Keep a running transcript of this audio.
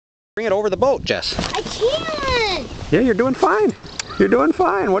Bring it over the boat, Jess. I can't. Yeah, you're doing fine. You're doing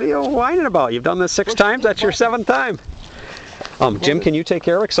fine. What are you whining about? You've done this 6 times. That's your 7th time. Jim, can you take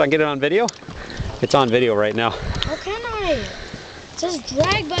care of it so I can get it on video? It's on video right now. How can I? It says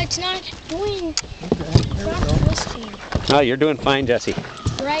drag, but it's not doing. It's not twisting. Oh, you're doing fine, Jesse.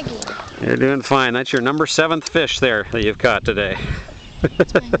 Dragging. You're doing fine. That's your number 7th fish there that you've caught today.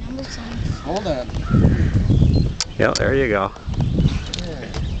 That's my number 7. Hold on. Yeah, there you go.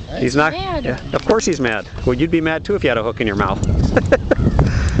 Yeah. He's not. Mad. Yeah, of course he's mad. Well, you'd be mad too if you had a hook in your mouth. Yeah,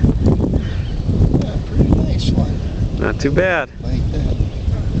 pretty nice one. Not too bad. Like that.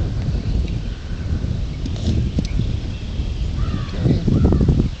 Okay.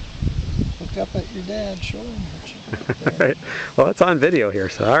 Look up at your dad. Show him what you got there. Right. Well, it's on video here,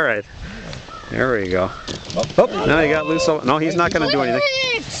 so all right. There we go. Oh, now you got loose. No, he's not going to do anything.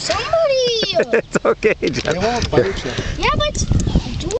 Somebody! It's okay, Jeff. They won't bite you. Yeah, but